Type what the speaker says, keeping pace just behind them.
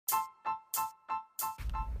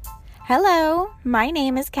Hello, my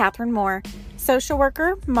name is Catherine Moore, social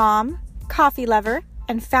worker, mom, coffee lover,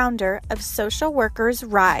 and founder of Social Workers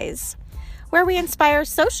Rise, where we inspire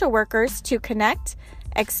social workers to connect,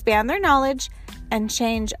 expand their knowledge, and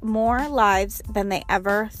change more lives than they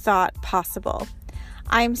ever thought possible.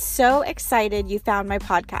 I'm so excited you found my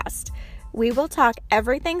podcast. We will talk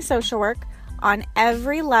everything social work on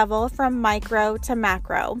every level from micro to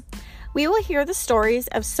macro. We will hear the stories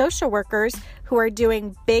of social workers who are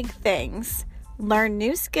doing big things, learn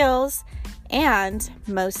new skills, and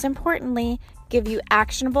most importantly, give you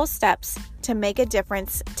actionable steps to make a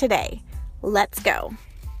difference today. Let's go.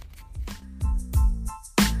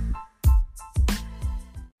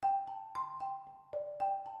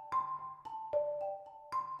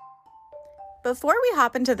 Before we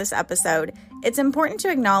hop into this episode, it's important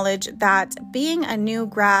to acknowledge that being a new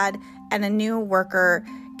grad and a new worker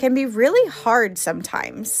can be really hard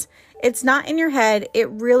sometimes. It's not in your head. It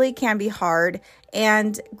really can be hard.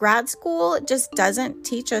 And grad school just doesn't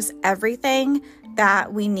teach us everything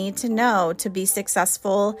that we need to know to be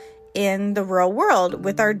successful in the real world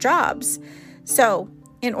with our jobs. So,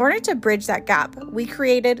 in order to bridge that gap, we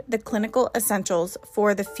created the Clinical Essentials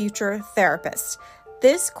for the Future Therapist.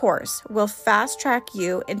 This course will fast track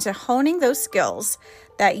you into honing those skills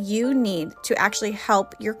that you need to actually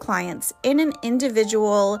help your clients in an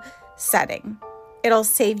individual setting. It'll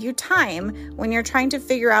save you time when you're trying to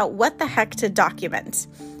figure out what the heck to document.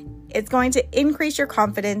 It's going to increase your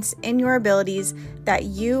confidence in your abilities that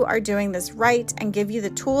you are doing this right and give you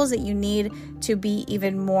the tools that you need to be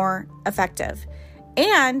even more effective.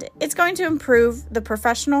 And it's going to improve the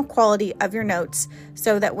professional quality of your notes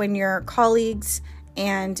so that when your colleagues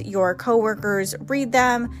and your coworkers read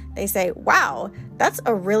them, they say, wow, that's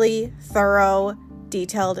a really thorough,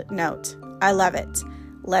 detailed note. I love it.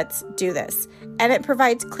 Let's do this. And it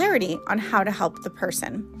provides clarity on how to help the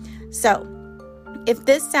person. So if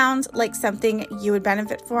this sounds like something you would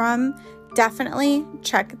benefit from, definitely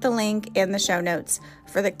check the link in the show notes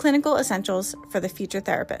for the Clinical Essentials for the Future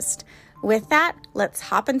Therapist. With that, let's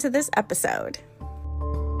hop into this episode.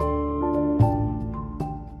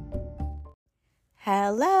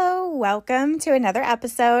 Hello, welcome to another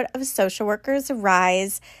episode of Social Workers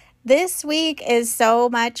Rise. This week is so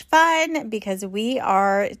much fun because we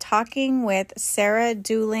are talking with Sarah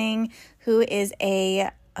Dooling, who is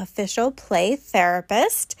a official play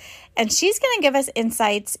therapist, and she's going to give us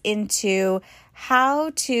insights into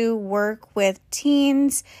how to work with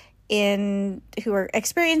teens who are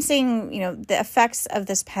experiencing, the effects of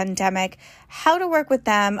this pandemic, how to work with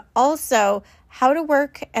them, also how to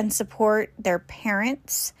work and support their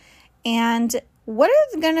parents, and what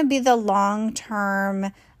are going to be the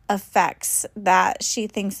long-term effects that she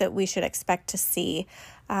thinks that we should expect to see.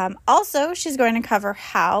 Also, she's going to cover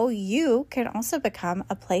how you can also become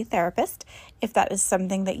a play therapist. If that is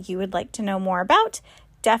something that you would like to know more about,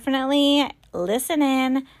 definitely listen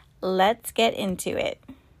in. Let's get into it.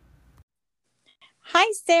 Hi,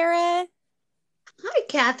 Sarah. Hi,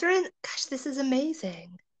 Catherine. Gosh, this is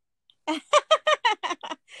amazing. Yes.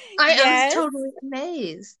 I'm totally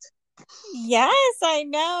amazed. Yes, I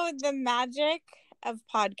know the magic of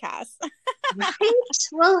podcasts. Right?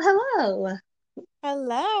 Well, hello.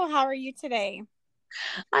 Hello, how are you today?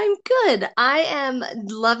 I'm good. I am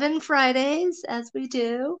loving Fridays as we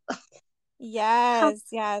do. Yes,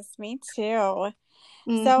 me too.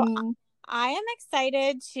 Mm-hmm. So I am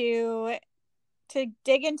excited to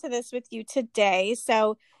dig into this with you today.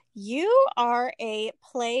 So you are a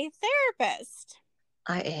play therapist.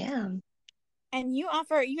 I am. And you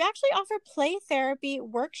actually offer play therapy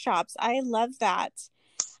workshops. I love that.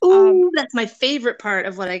 Ooh, that's my favorite part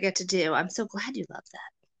of what I get to do. I'm so glad you love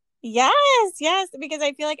that. Yes, because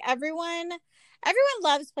I feel like everyone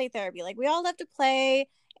loves play therapy. Like we all love to play,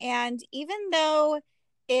 and even though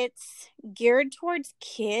it's geared towards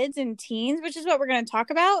kids and teens, which is what we're going to talk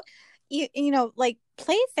about, like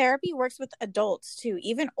play therapy works with adults too,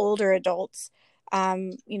 even older adults.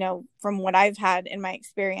 From what I've had in my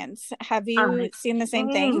experience. Have you seen the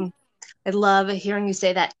same thing? I love hearing you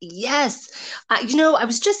say that. Yes. I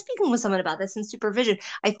was just speaking with someone about this in supervision.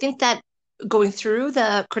 I think that going through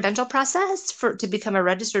the credential process to become a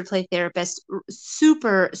registered play therapist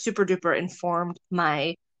super, super duper informed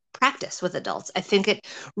my practice with adults. I think it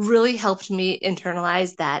really helped me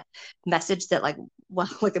internalize that message that like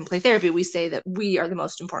in play therapy, we say that we are the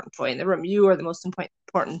most important toy in the room. You are the most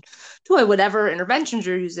important toy, whatever interventions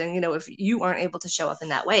you're using, if you aren't able to show up in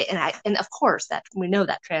that way. And of course that we know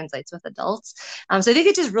that translates with adults. So I think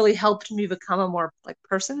it just really helped me become a more like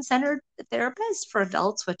person-centered therapist for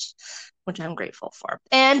adults, which which I'm grateful for.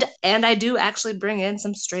 And I do actually bring in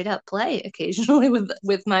some straight up play occasionally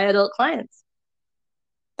with my adult clients.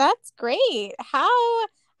 That's great. How,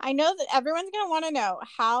 I know that everyone's going to want to know,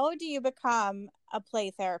 how do you become a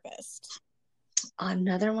play therapist?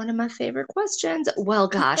 Another one of my favorite questions. Well,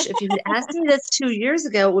 gosh, if you had asked me this 2 years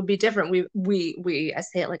ago, it would be different. I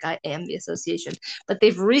say it like I am the association, but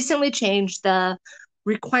they've recently changed the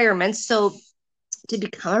requirements. So to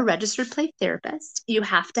become a registered play therapist, you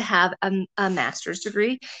have to have a master's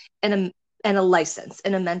degree and a license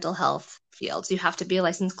in a mental health field. So you have to be a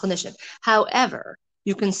licensed clinician. However,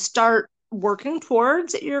 you can start working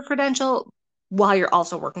towards your credential while you're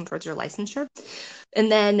also working towards your licensure. And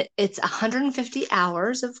then it's 150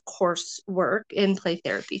 hours of coursework in play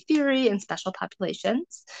therapy theory and special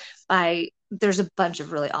populations. There's a bunch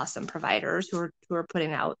of really awesome providers who are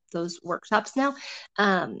putting out those workshops now.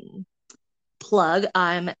 Plug,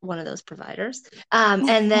 I'm one of those providers.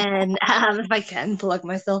 And then if I can plug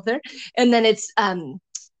myself there, and then it's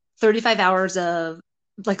 35 hours of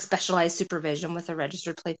like specialized supervision with a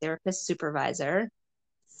registered play therapist supervisor.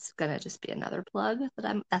 It's gonna just be another plug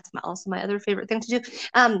also my other favorite thing to do.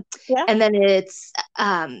 Yeah. And then it's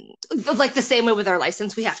like the same way with our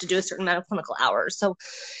license, we have to do a certain amount of clinical hours. So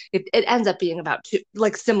it ends up being about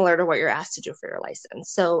like similar to what you're asked to do for your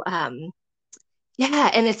license. So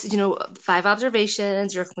yeah, and it's 5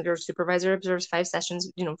 observations. Your supervisor observes 5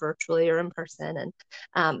 sessions, virtually or in person,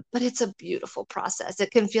 and but it's a beautiful process.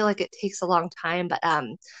 It can feel like it takes a long time, but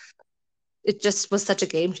it just was such a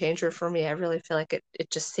game changer for me. I really feel like it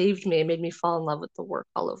just saved me and made me fall in love with the work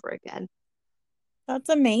all over again. That's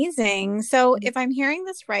amazing. So, if I'm hearing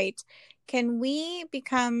this right, can we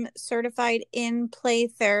become certified in play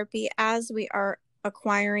therapy as we are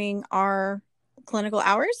acquiring our clinical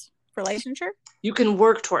hours for licensure? You can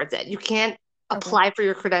work towards it. You can't apply for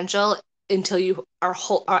your credential until you are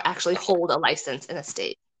actually hold a license in a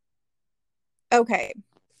state. Okay.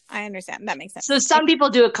 I understand. That makes sense. So some people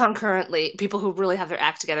do it concurrently, people who really have their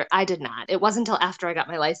act together. I did not. It wasn't until after I got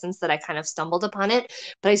my license that I kind of stumbled upon it.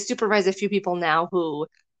 But I supervise a few people now who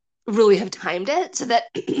really have timed it so that,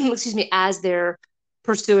 excuse me, as they're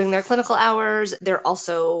pursuing their clinical hours, they're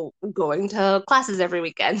also going to classes every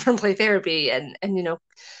weekend from play therapy and kind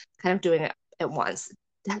of doing it at once.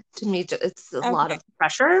 That to me, it's a lot of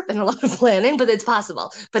pressure and a lot of planning, but it's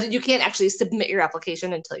possible. But you can't actually submit your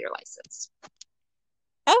application until you're licensed.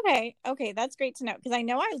 Okay, that's great to know because I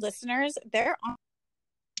know our listeners, they're on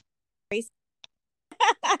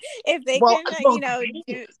if they can,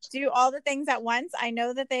 do all the things at once, I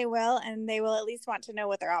know that they will, and they will at least want to know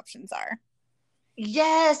what their options are.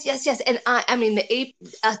 Yes. And I mean,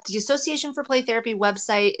 the Association for Play Therapy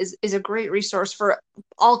website is a great resource for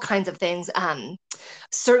all kinds of things.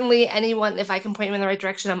 Certainly anyone, if I can point you in the right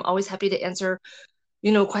direction, I'm always happy to answer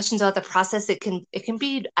questions about the process. It can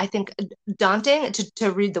be, I think, daunting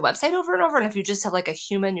to read the website over and over. And if you just have like a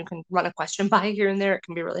human, you can run a question by here and there. It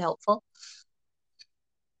can be really helpful.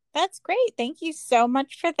 That's great. Thank you so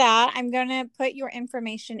much for that. I'm going to put your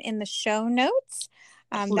information in the show notes.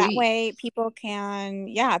 That way people can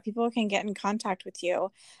get in contact with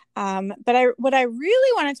you. But what I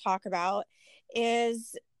really want to talk about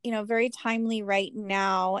is, very timely right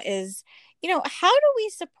now is, how do we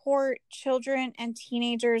support children and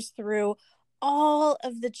teenagers through all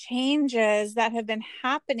of the changes that have been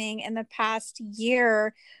happening in the past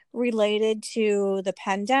year related to the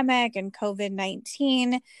pandemic and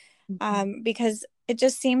COVID-19? Because it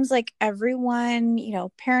just seems like everyone,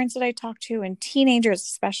 parents that I talk to and teenagers,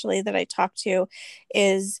 especially that I talk to,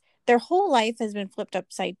 is their whole life has been flipped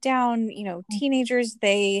upside down. Teenagers,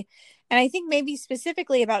 and I think maybe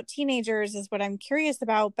specifically about teenagers is what I'm curious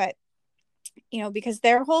about, but, because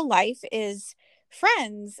their whole life is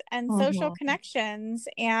friends and social connections.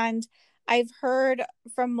 And I've heard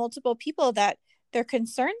from multiple people that they're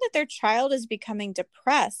concerned that their child is becoming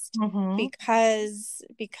depressed because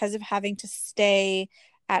of having to stay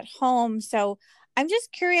at home. So I'm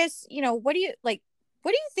just curious, what do you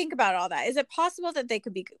think about all that? Is it possible that they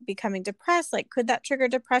could be becoming depressed? Like, could that trigger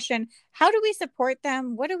depression? How do we support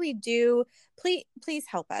them? What do we do? Please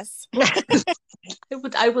help us.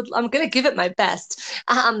 I'm going to give it my best.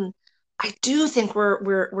 I do think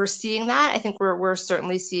we're seeing that. I think we're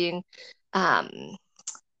certainly seeing,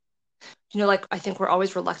 like, I think we're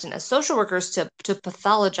always reluctant as social workers to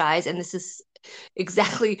pathologize. And this is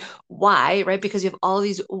exactly why, right? Because you have all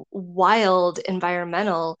these wild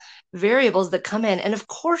environmental variables that come in. And of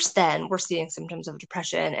course, then we're seeing symptoms of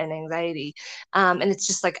depression and anxiety. And it's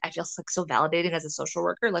just like, I feel like so validating as a social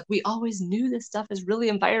worker. Like we always knew this stuff is really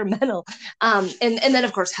environmental. And then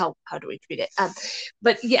of course, how do we treat it?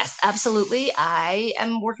 But yes, absolutely. I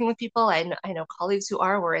am working with people. I know colleagues who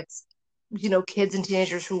are, where it's, kids and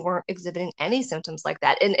teenagers who weren't exhibiting any symptoms like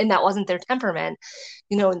that. And that wasn't their temperament,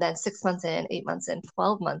 and then 6 months in, 8 months in,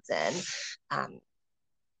 12 months in,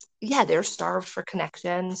 yeah, they're starved for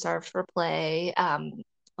connection, starved for play,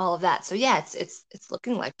 all of that. So yeah, it's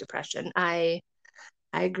looking like depression. I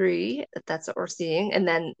agree that that's what we're seeing.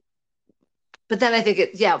 But then I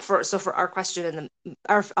think for our question and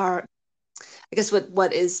our I guess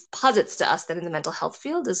what is posits to us then in the mental health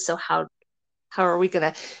field is, so how are we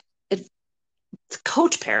going to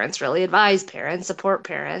coach parents, really advise parents, support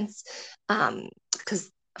parents,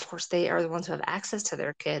 because of course they are the ones who have access to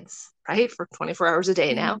their kids, right, for 24 hours a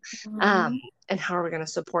day now. Mm-hmm. And how are we going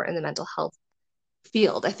to support in the mental health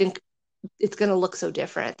field? I think it's going to look so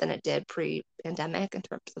different than it did pre-pandemic in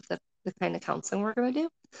terms of the kind of counseling we're going to do.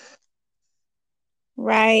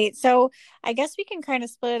 Right. So I guess we can kind of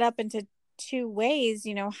split it up into two ways.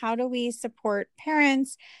 How do we support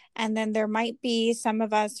parents? And then there might be some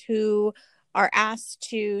of us who are asked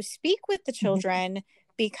to speak with the children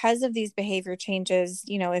because of these behavior changes.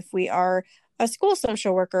 If we are a school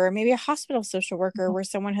social worker or maybe a hospital social worker where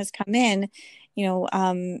someone has come in,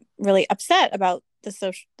 really upset about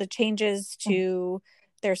the changes to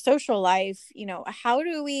their social life, how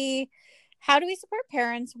do we support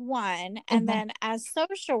parents, one, and then as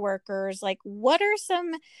social workers, like what are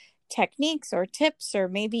some techniques or tips or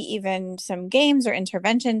maybe even some games or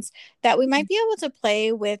interventions that we might be able to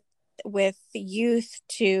play with youth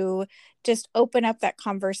to just open up that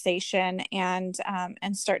conversation and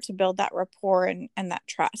start to build that rapport and that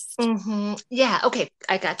trust. Yeah, okay,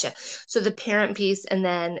 I gotcha. So the parent piece, and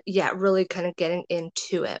then really kind of getting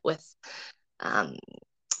into it um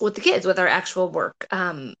with the kids, with our actual work.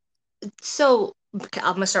 So okay,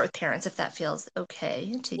 I'm gonna start with parents if that feels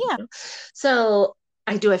okay to Yeah. you. So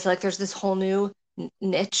I feel like there's this whole new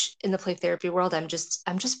niche in the play therapy world. I'm just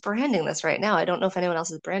branding this right now. I don't know if anyone else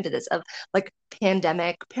has branded this, of like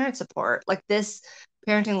pandemic parent support. Like this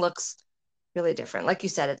parenting looks really different. Like you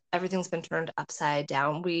said, everything's been turned upside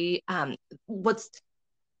down. What's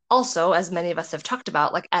also, as many of us have talked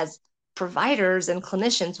about, like as providers and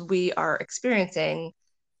clinicians, we are experiencing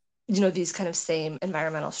these kind of same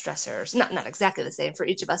environmental stressors, not exactly the same for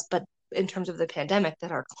each of us, but in terms of the pandemic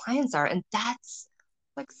that our clients are, and that's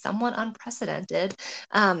like somewhat unprecedented.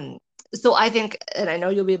 So I think, and I know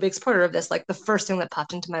you'll be a big supporter of this, like the first thing that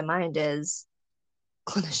popped into my mind is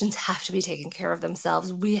clinicians have to be taking care of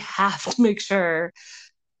themselves. We have to make sure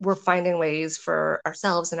we're finding ways for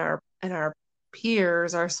ourselves and our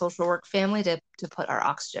peers, our social work family, to put our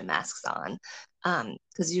oxygen masks on,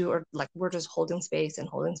 because you are like, we're just holding space and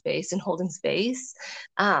holding space and holding space.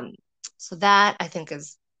 So that I think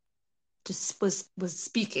is just was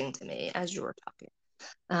speaking to me as you were talking.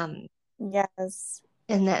 Yes.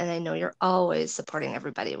 And I know you're always supporting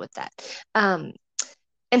everybody with that.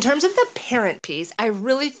 In terms of the parent piece, I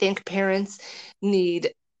really think parents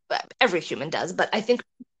need, every human does, but I think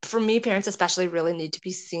for me, parents especially really need to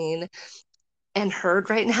be seen and heard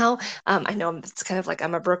right now. I know it's kind of like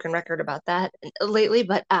I'm a broken record about that lately,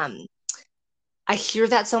 but I hear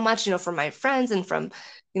that so much, from my friends and from,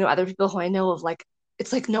 other people who I know, of like,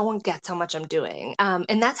 it's like no one gets how much I'm doing.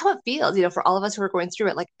 And that's how it feels, for all of us who are going through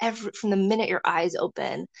it, like from the minute your eyes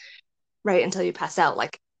open, right, until you pass out,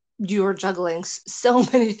 like you're juggling so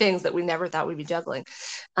many things that we never thought we'd be juggling.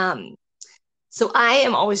 So I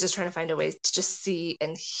am always just trying to find a way to just see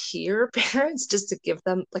and hear parents, just to give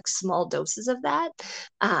them like small doses of that.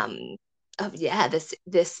 Of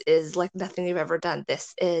this is like nothing you've ever done.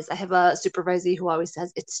 I have a supervisee who always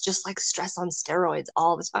says it's just like stress on steroids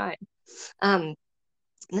all the time. Um,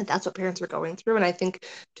 and that's what parents are going through. And I think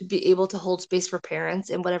to be able to hold space for parents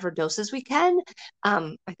in whatever doses we can,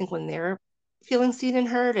 I think when they're feeling seen and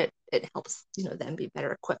heard, it helps, them be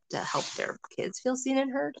better equipped to help their kids feel seen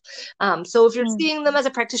and heard. So if you're seeing them as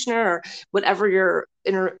a practitioner, or whatever your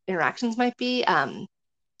interactions might be, I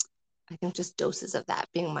think just doses of that,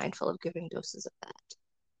 being mindful of giving doses of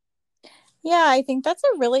that. Yeah, I think that's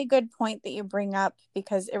a really good point that you bring up,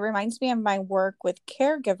 because it reminds me of my work with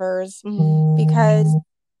caregivers. Because,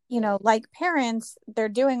 like parents, they're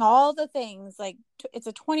doing all the things, like it's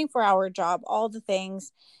a 24-hour job, all the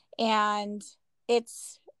things. And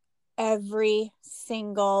it's every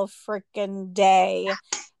single freaking day,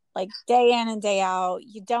 like day in and day out.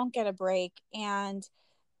 You don't get a break. And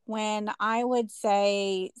when I would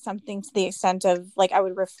say something to the extent of like, I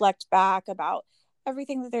would reflect back about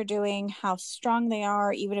everything that they're doing, how strong they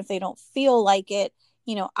are, even if they don't feel like it.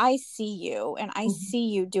 You know, I see you and I Mhm. see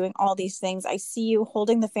you doing all these things. I see you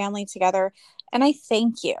holding the family together and I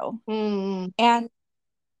thank you. Mm. And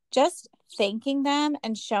just thanking them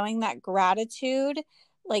and showing that gratitude,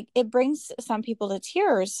 like it brings some people to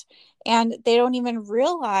tears and they don't even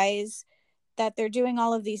realize that they're doing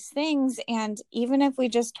all of these things. And even if we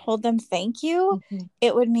just told them thank you, Mhm.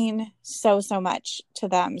 it would mean so much to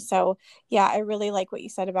them. So yeah, I really like what you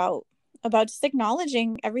said about just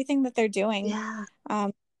acknowledging everything that they're doing. Yeah.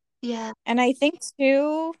 um, Yeah. and I think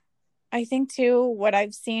too, what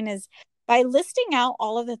I've seen is by listing out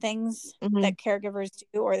all of the things Mhm. that caregivers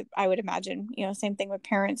do, or I would imagine, same thing with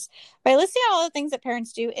parents. By listing out all the things that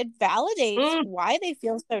parents do, it validates Mm. why they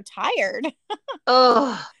feel so tired.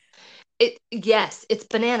 Oh, yes, it's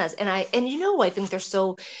bananas. And I think they're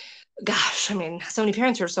so, gosh, I mean, so many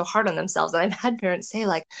parents are so hard on themselves. And I've had parents say,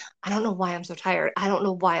 like, I don't know why I'm so tired. I don't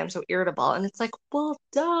know why I'm so irritable. And it's like, well,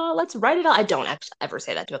 duh, let's write it all. I don't actually ever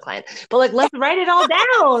say that to a client, but like, let's write it all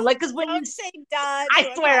down. Like, because when you, Don't say duh I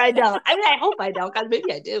to a swear I client. don't. I mean, I hope I don't. God,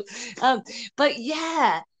 maybe I do. Um, but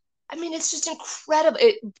yeah, I mean, it's just incredible.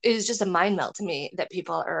 It is just a mind melt to me that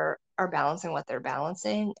people are balancing what they're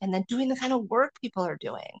balancing and then doing the kind of work people are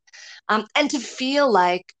doing. And to feel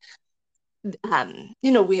like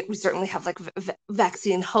we certainly have like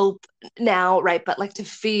vaccine hope now, right? But like to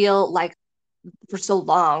feel like for so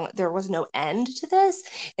long there was no end to this,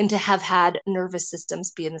 and to have had nervous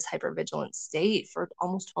systems be in this hypervigilant state for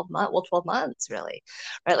almost 12 months, well, 12 months really,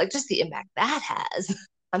 right? Like just the impact that has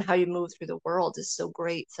on how you move through the world is so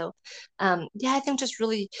great. So yeah, I think just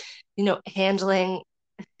really,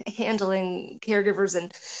 handling caregivers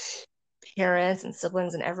and parents and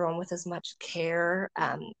siblings and everyone with as much care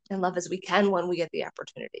and love as we can when we get the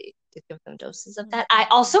opportunity to give them doses of that. I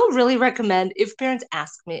also really recommend, if parents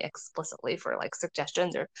ask me explicitly for like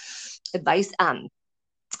suggestions or advice,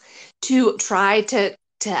 to try to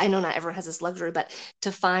I know not everyone has this luxury, but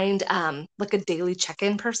to find like a daily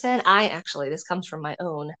check-in person. I actually, this comes from my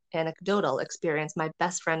own anecdotal experience. My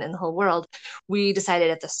best friend in the whole world, we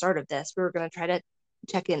decided at the start of this, we were going to try to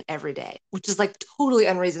check in every day, which is like totally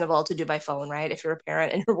unreasonable to do by phone, right? If you're a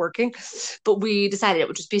parent and you're working. But we decided it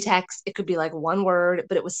would just be text. It could be like one word,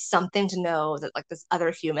 but it was something to know that like this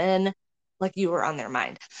other human, like you were on their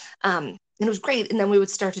mind. And it was great. And then we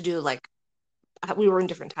would start to do like, we were in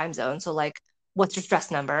different time zones. So like, what's your stress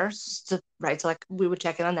number? So, right. So like we would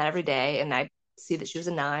check in on that every day, and I see that she was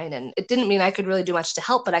a 9, and it didn't mean I could really do much to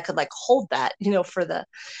help, but I could like hold that, for the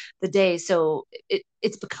day. So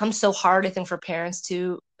it's become so hard, I think, for parents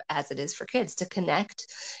to, as it is for kids, to connect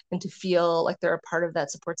and to feel like they're a part of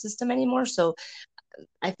that support system anymore. So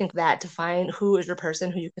I think that to find who is your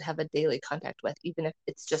person who you could have a daily contact with, even if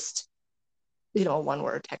it's just, a one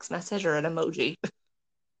word text message or an emoji.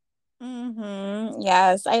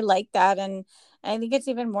 Yes, I like that. And I think it's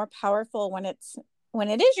even more powerful when it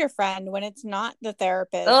is your friend, when it's not the Oh,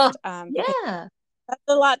 therapist, because yeah. that's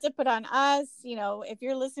a lot to put on us. If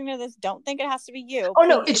you're listening to this, don't think it has to be you. Oh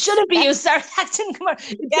no, Please, it it's shouldn't be better. you. Sorry, that didn't come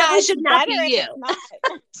out. It Yeah, definitely it's should not better be if you. it's not.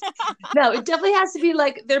 No, it definitely has to be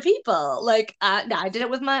like they're people. Like no, I did it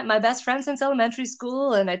with my best friend since elementary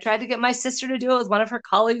school, and I tried to get my sister to do it with one of her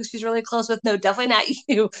colleagues she's really close with. No, definitely not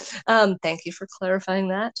you. Thank you for clarifying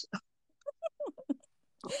that.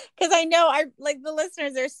 Because I know I like the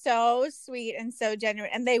listeners are so sweet and so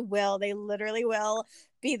genuine, and they literally will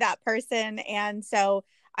be that person. And so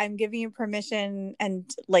I'm giving you permission and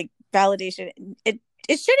like validation. It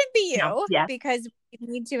shouldn't be No, you, yeah. because we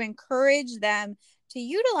need to encourage them to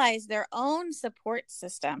utilize their own support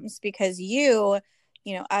systems, because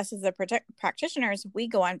us as the practitioners, we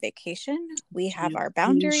go on vacation, we have our You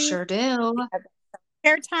boundaries, sure do. we have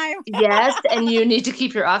spare time. Yes, and you need to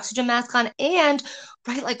keep your oxygen mask on. And,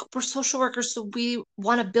 right, like we're social workers, so we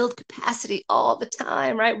want to build capacity all the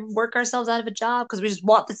time, right? Work ourselves out of a job because we just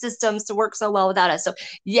want the systems to work so well without us. So,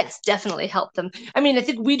 yes, definitely help them. I mean, I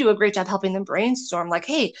think we do a great job helping them brainstorm, like,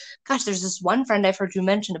 hey, gosh, there's this one friend I've heard you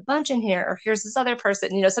mention a bunch in here, or here's this other person.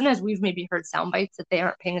 Sometimes we've maybe heard sound bites that they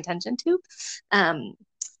aren't paying attention to. Um,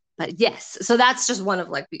 but yes, so that's just one of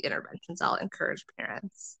like the interventions I'll encourage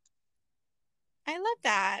parents. I love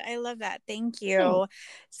that. I love that. Thank Hmm. you.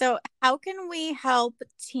 So, how can we help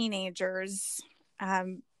teenagers?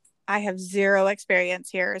 Um, I have zero experience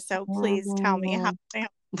here, so please tell me how. Mm.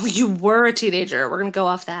 Well, you were a teenager. We're gonna go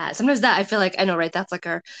off that. Sometimes that I feel like I know, right? That's like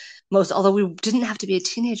our most, although we didn't have to be a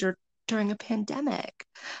teenager during a pandemic.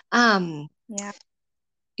 Um, Yeah.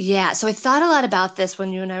 Yeah, so I thought a lot about this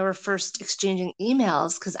when you and I were first exchanging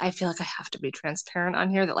emails because I feel like I have to be transparent on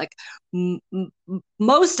here that like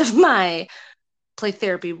most of my play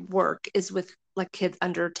therapy work is with like kids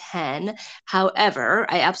under 10. However,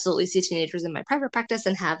 I absolutely see teenagers in my private practice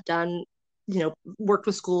and have done, worked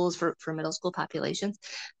with schools for middle school populations.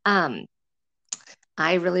 Um,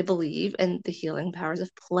 I really believe in the healing powers of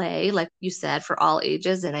play, like you said, for all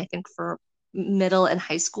ages. And I think for middle and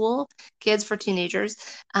high school kids, for teenagers,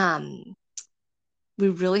 we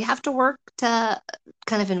really have to work to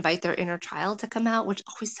kind of invite their inner child to come out, which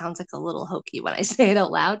always sounds like a little hokey when I say it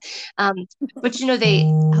out loud. Um, but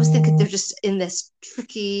I was thinking they're just in this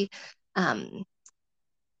tricky um,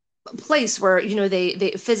 place where,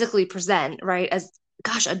 they physically present, right, as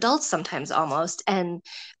gosh, adults sometimes almost. And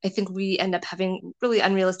I think we end up having really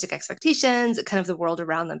unrealistic expectations, kind of the world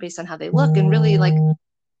around them based on how they look. And really, like,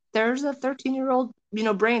 there's a 13-year-old,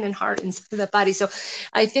 brain and heart inside that body. So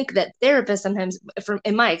I think that therapists sometimes, from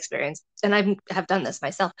in my experience, and I have done this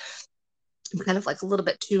myself, I'm kind of like a little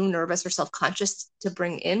bit too nervous or self-conscious to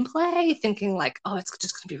bring in play, thinking like, oh, it's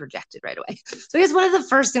just going to be rejected right away. So I guess one of the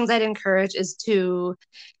first things I'd encourage is to,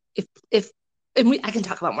 if and I can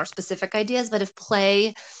talk about more specific ideas, but if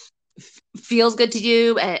play feels good to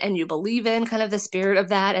you, and you believe in kind of the spirit of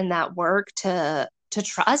that and that work, to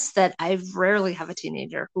trust that I rarely have a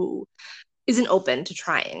teenager who isn't open to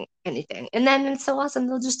trying anything. And then it's so awesome,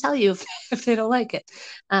 they'll just tell you if they don't like it.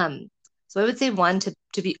 Um, so I would say one, to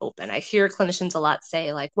be open. I hear clinicians a lot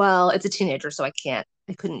say like, well, it's a teenager, so I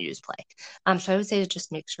couldn't use play. So I would say to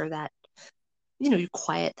just make sure that, you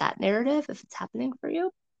quiet that narrative if it's happening for you.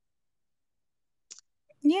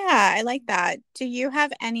 Yeah, I like that. Do you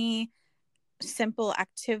have any simple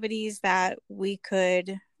activities that we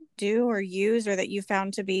could do or use or that you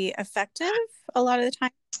found to be effective a lot of the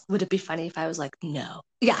time? Would it be funny if I was like, no?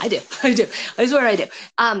 Yeah, I do. I do. I swear I do.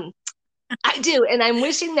 I do, and I'm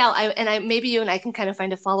wishing now. I maybe you and I can kind of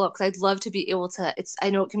find a follow up because I'd love to be able to.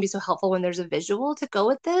 I know it can be so helpful when there's a visual to go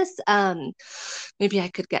with this. Maybe I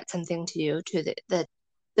could get something to you too that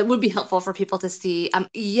would be helpful for people to see.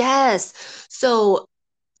 Yes. So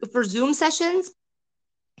for Zoom sessions,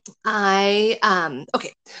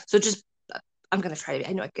 okay. So just I'm going to try to,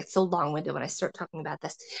 I know it gets so long winded when I start talking about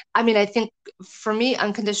this. I mean, I think for me,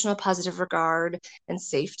 unconditional positive regard and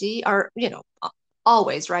safety are,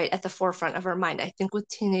 always right at the forefront of our mind. I think with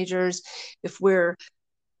teenagers, if we're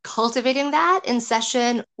cultivating that in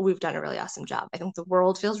session, we've done a really awesome job. I think the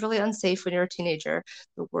world feels really unsafe when you're a teenager.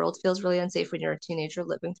 The world feels really unsafe when you're a teenager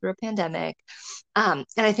living through a pandemic. And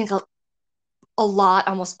I think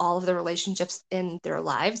almost all of the relationships in their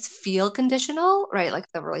lives feel conditional, right? Like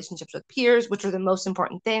the relationships with peers, which are the most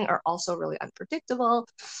important thing, are also really unpredictable.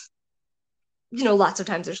 Lots of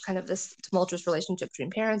times there's kind of this tumultuous relationship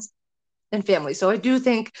between parents and family. So I do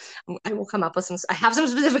think I will come up with I have some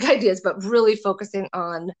specific ideas, but really focusing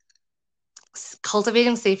on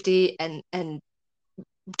cultivating safety and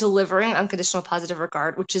delivering unconditional positive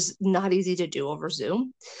regard, which is not easy to do over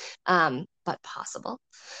Zoom, but possible.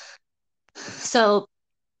 So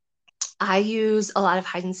I use a lot of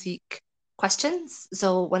hide and seek questions.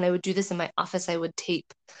 So when I would do this in my office, I would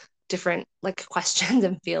tape different like questions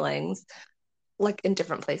and feelings like in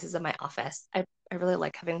different places in my office. I really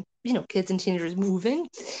like having, kids and teenagers moving.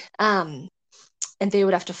 And they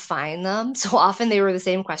would have to find them. So often they were the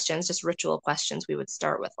same questions, just ritual questions. We would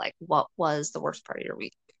start with like, what was the worst part of your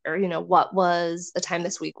week? Or, what was a time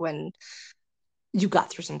this week when you got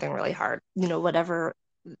through something really hard? Whatever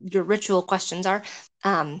your ritual questions are.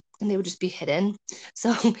 And they would just be hidden.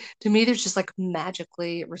 So to me, there's just like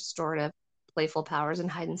magically restorative, playful powers in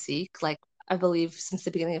hide and seek. Like I believe since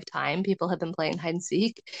the beginning of time, people have been playing hide and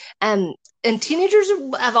seek. And teenagers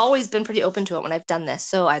have always been pretty open to it when I've done this.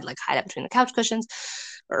 So I'd like hide up between the couch cushions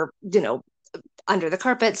or, under the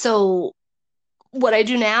carpet. So what I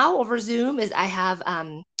do now over Zoom is I have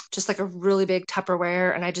just like a really big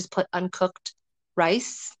Tupperware and I just put uncooked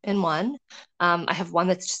rice in one. I have one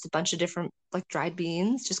that's just a bunch of different like dried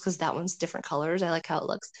beans, just because that one's different colors. I like how it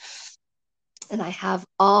looks. And I have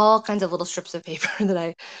all kinds of little strips of paper that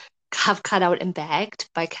I have cut out and bagged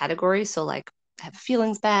by category. So like I have a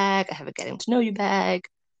feelings bag, I have a getting to know you bag,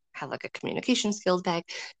 I have like a communication skills bag.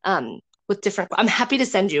 With different, I'm happy to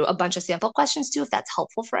send you a bunch of sample questions too, if that's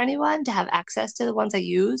helpful for anyone to have access to the ones I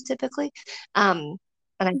use typically.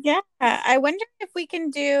 Yeah, I wonder if we can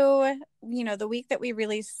do, the week that we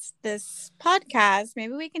release this podcast,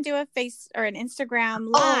 maybe we can do a face or an Instagram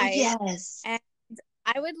Oh, live. yes. And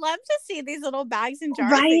I would love to see these little bags and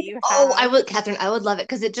jars Right. that you Oh, I have. would, Catherine, I would love it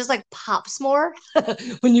because it just like pops more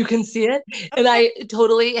when you can see it. And Okay. I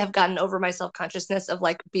totally have gotten over my self-consciousness of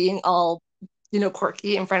like being all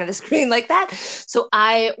quirky in front of the screen like that. So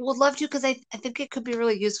I would love to, because I think it could be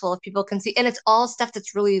really useful if people can see. And it's all stuff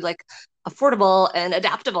that's really like affordable and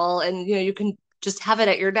adaptable. And, you can just have it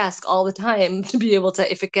at your desk all the time to be able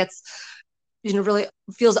to, if it gets, really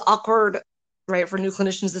feels awkward, right, for new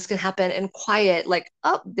clinicians, this can happen in quiet, like,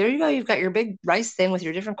 oh, there you go. You've got your big rice thing with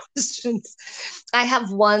your different questions. I have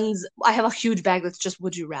a huge bag that's just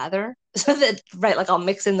would you rather. So that, right, like I'll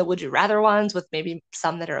mix in the would you rather ones with maybe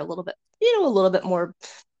some that are a little bit, a little bit more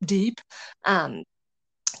deep,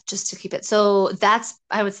 just to keep it. So that's,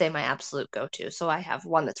 I would say, my absolute go-to. So I have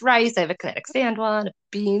one that's rice. I have a kinetic sand one,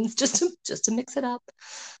 beans, just to mix it up.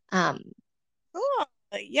 Cool.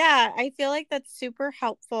 Yeah, I feel like that's super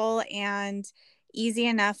helpful and easy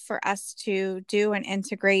enough for us to do and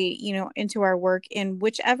integrate, into our work in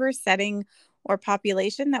whichever setting or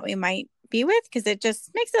population that we might be with, because it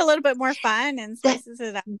just makes it a little bit more fun and spices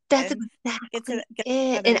it up. That's And exactly gets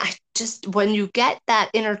it. better. And when you get that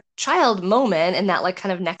inner child moment and that like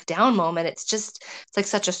kind of neck down moment, it's like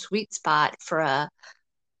such a sweet spot for a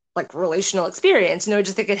like relational experience. I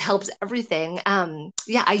just think it helps everything.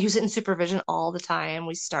 Yeah, I use it in supervision all the time.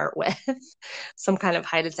 We start with some kind of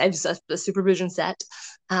height, a supervision set.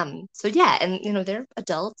 So yeah, and they're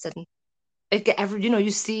adults, and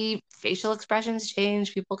you see facial expressions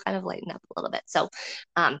change, people kind of lighten up a little bit. So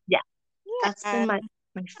yeah, that's been Yeah, my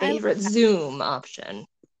I love favorite that. Zoom option.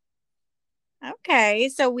 Okay,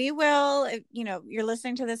 so we will, you're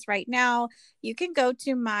listening to this right now, you can go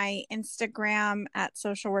to my Instagram at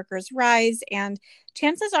Social Workers Rise, and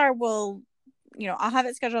chances are I'll have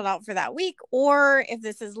it scheduled out for that week. Or if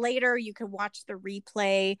this is later, you can watch the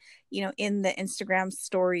replay, in the Instagram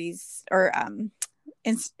stories or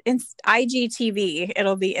in IGTV.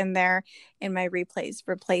 It'll be in there in my replays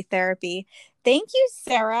for play therapy. Thank you,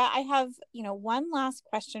 Sarah. I have, one last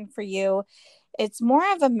question for you. It's more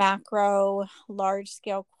of a macro, large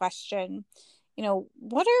scale question.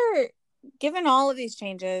 What are, given all of these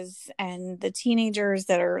changes and the teenagers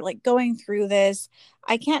that are like going through this,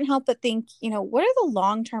 I can't help but think, what are the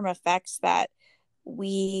long term effects that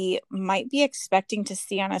we might be expecting to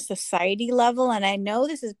see on a society level? And I know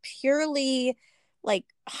this is purely like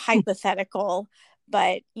hypothetical,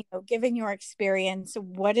 but given your experience,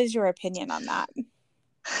 what is your opinion on that?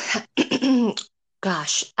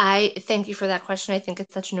 Gosh, I thank you for that question. I think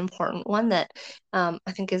it's such an important one that I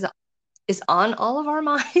think is on all of our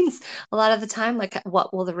minds a lot of the time. Like,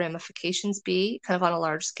 what will the ramifications be, kind of on a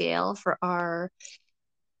large scale, for our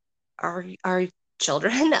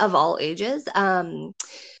children of all ages? I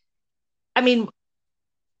mean,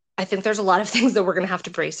 I think there's a lot of things that we're going to have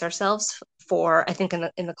to brace ourselves for. I think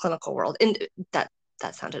in the clinical world, and that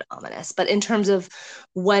sounded ominous, but in terms of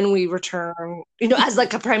when we return, as like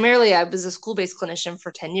primarily I was a school-based clinician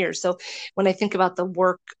for 10 years. So when I think about the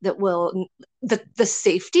work that the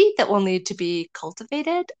safety that will need to be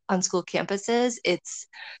cultivated on school campuses, it's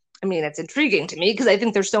intriguing to me because I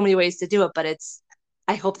think there's so many ways to do it, but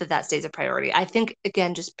I hope that stays a priority. I think,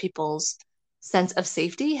 again, just people's sense of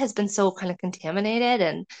safety has been so kind of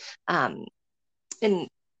contaminated, and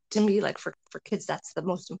to me, like for kids, that's the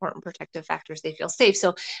most important protective factors. They feel safe.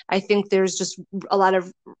 So I think there's just a lot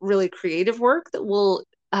of really creative work that will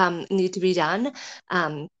need to be done.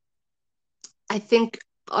 I think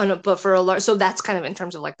so that's kind of in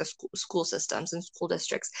terms of like the school systems and school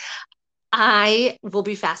districts. I will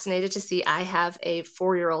be fascinated to see. I have a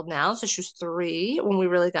 4-year-old now, so she was 3 when we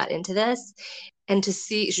really got into this, and to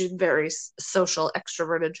see, she's a very social,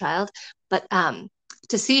 extroverted child, but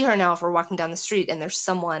to see her now, if we're walking down the street and there's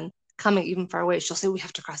someone coming even far away, she'll say, "We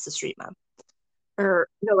have to cross the street, Mom." Or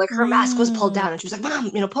like her mask was pulled down, and she was like,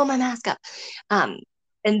 "Mom, pull my mask up." And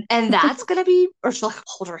that's gonna be, or she'll like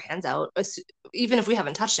hold her hands out, even if we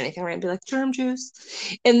haven't touched anything, right, and be like, "Germ juice,"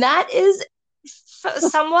 and that is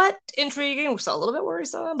somewhat intriguing, so a little bit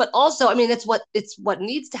worrisome, but also, it's what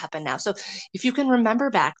needs to happen now. So if you can remember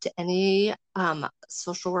back to any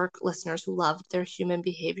social work listeners who loved their human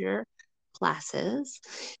behavior classes,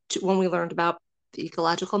 when we learned about the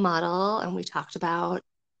ecological model and we talked about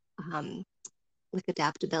like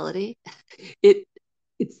adaptability, it's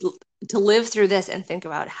to live through this and think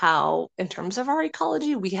about how, in terms of our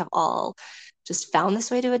ecology, we have all just found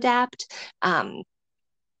this way to adapt.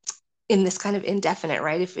 In this kind of indefinite,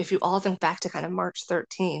 right? If you all think back to kind of March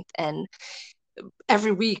 13th, and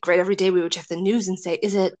every week, right, every day we would check the news and say,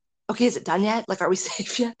 is it done yet? Like, are we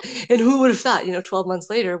safe yet? And who would have thought, 12 months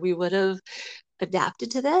later, we would have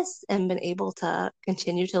adapted to this and been able to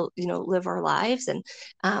continue to, live our lives. And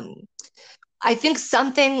I think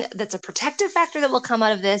something that's a protective factor that will come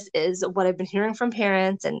out of this is what I've been hearing from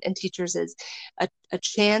parents and teachers is a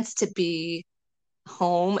chance to be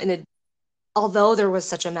home in although there was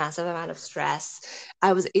such a massive amount of stress,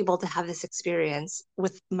 I was able to have this experience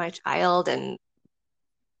with my child and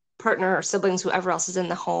partner or siblings, whoever else is in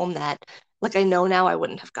the home, that like I know now I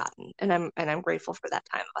wouldn't have gotten. And I'm grateful for that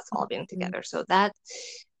time of us all being together. So that,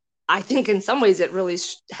 I think in some ways it really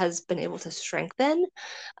has been able to strengthen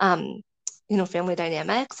um, family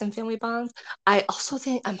dynamics and family bonds. I also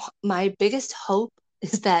think my biggest hope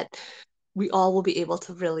is that we all will be able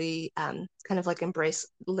to really kind of like embrace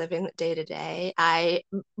living day to day. I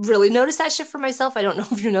really noticed that shift for myself. I don't know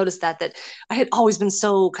if you noticed that I had always been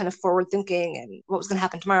so kind of forward thinking and what was going to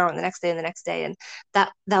happen tomorrow and the next day and the next day. And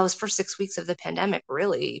that was for 6 weeks of the pandemic.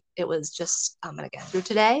 Really, it was just, I'm going to get through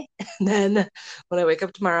today. And then when I wake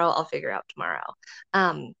up tomorrow, I'll figure out tomorrow.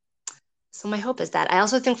 So my hope is that. I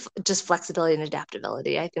also think just flexibility and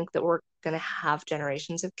adaptability. I think that we're going to have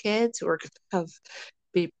generations of kids who are going to have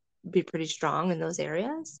be pretty strong in those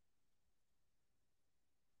areas.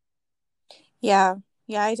 Yeah,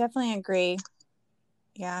 I definitely agree.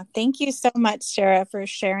 Yeah. Thank you so much, Sarah, for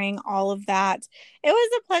sharing all of that. It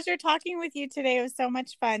was a pleasure talking with you today. It was so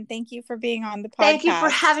much fun. Thank you for being on the podcast. Thank you for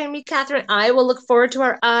having me, Catherine. I will look forward to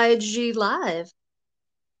our IG Live.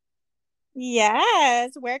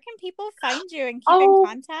 Yes. Where can people find you and keep in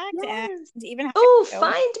contact? Yes. And even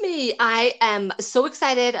find me. I am so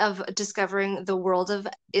excited of discovering the world of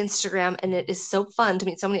Instagram, and it is so fun to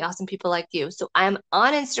meet so many awesome people like you. So I'm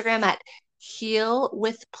on Instagram at Heal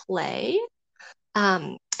with Play.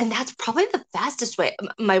 And that's probably the fastest way.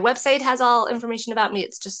 My website has all information about me.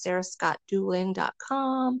 It's just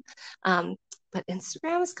sarahscottdueling.com. But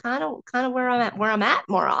Instagram is kind of where I'm at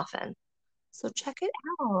more often. So check it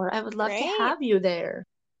out. I would love to have you there.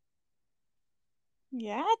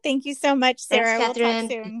 Yeah. Thank you so much, Sarah. Thanks, Catherine.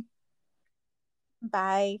 We'll talk soon.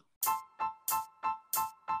 Bye.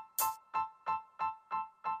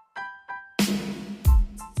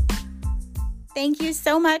 Thank you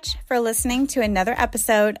so much for listening to another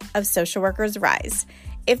episode of Social Workers Rise.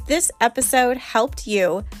 If this episode helped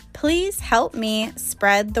you, please help me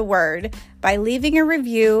spread the word by leaving a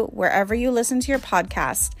review wherever you listen to your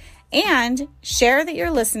podcast. And share that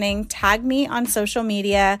you're listening. Tag me on social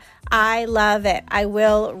media. I love it. I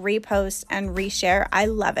will repost and reshare. I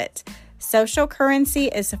love it. Social currency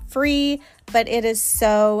is free, but it is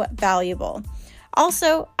so valuable.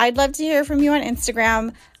 Also, I'd love to hear from you on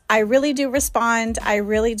Instagram. I really do respond. I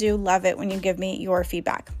really do love it when you give me your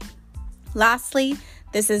feedback. Lastly,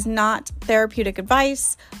 this is not therapeutic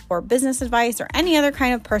advice or business advice or any other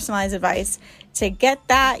kind of personalized advice. To get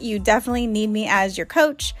that, you definitely need me as your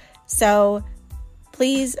coach. So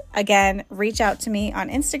please, again, reach out to me on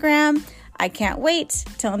Instagram. I can't wait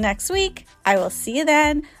till next week. I will see you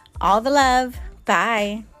then. All the love.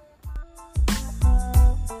 Bye.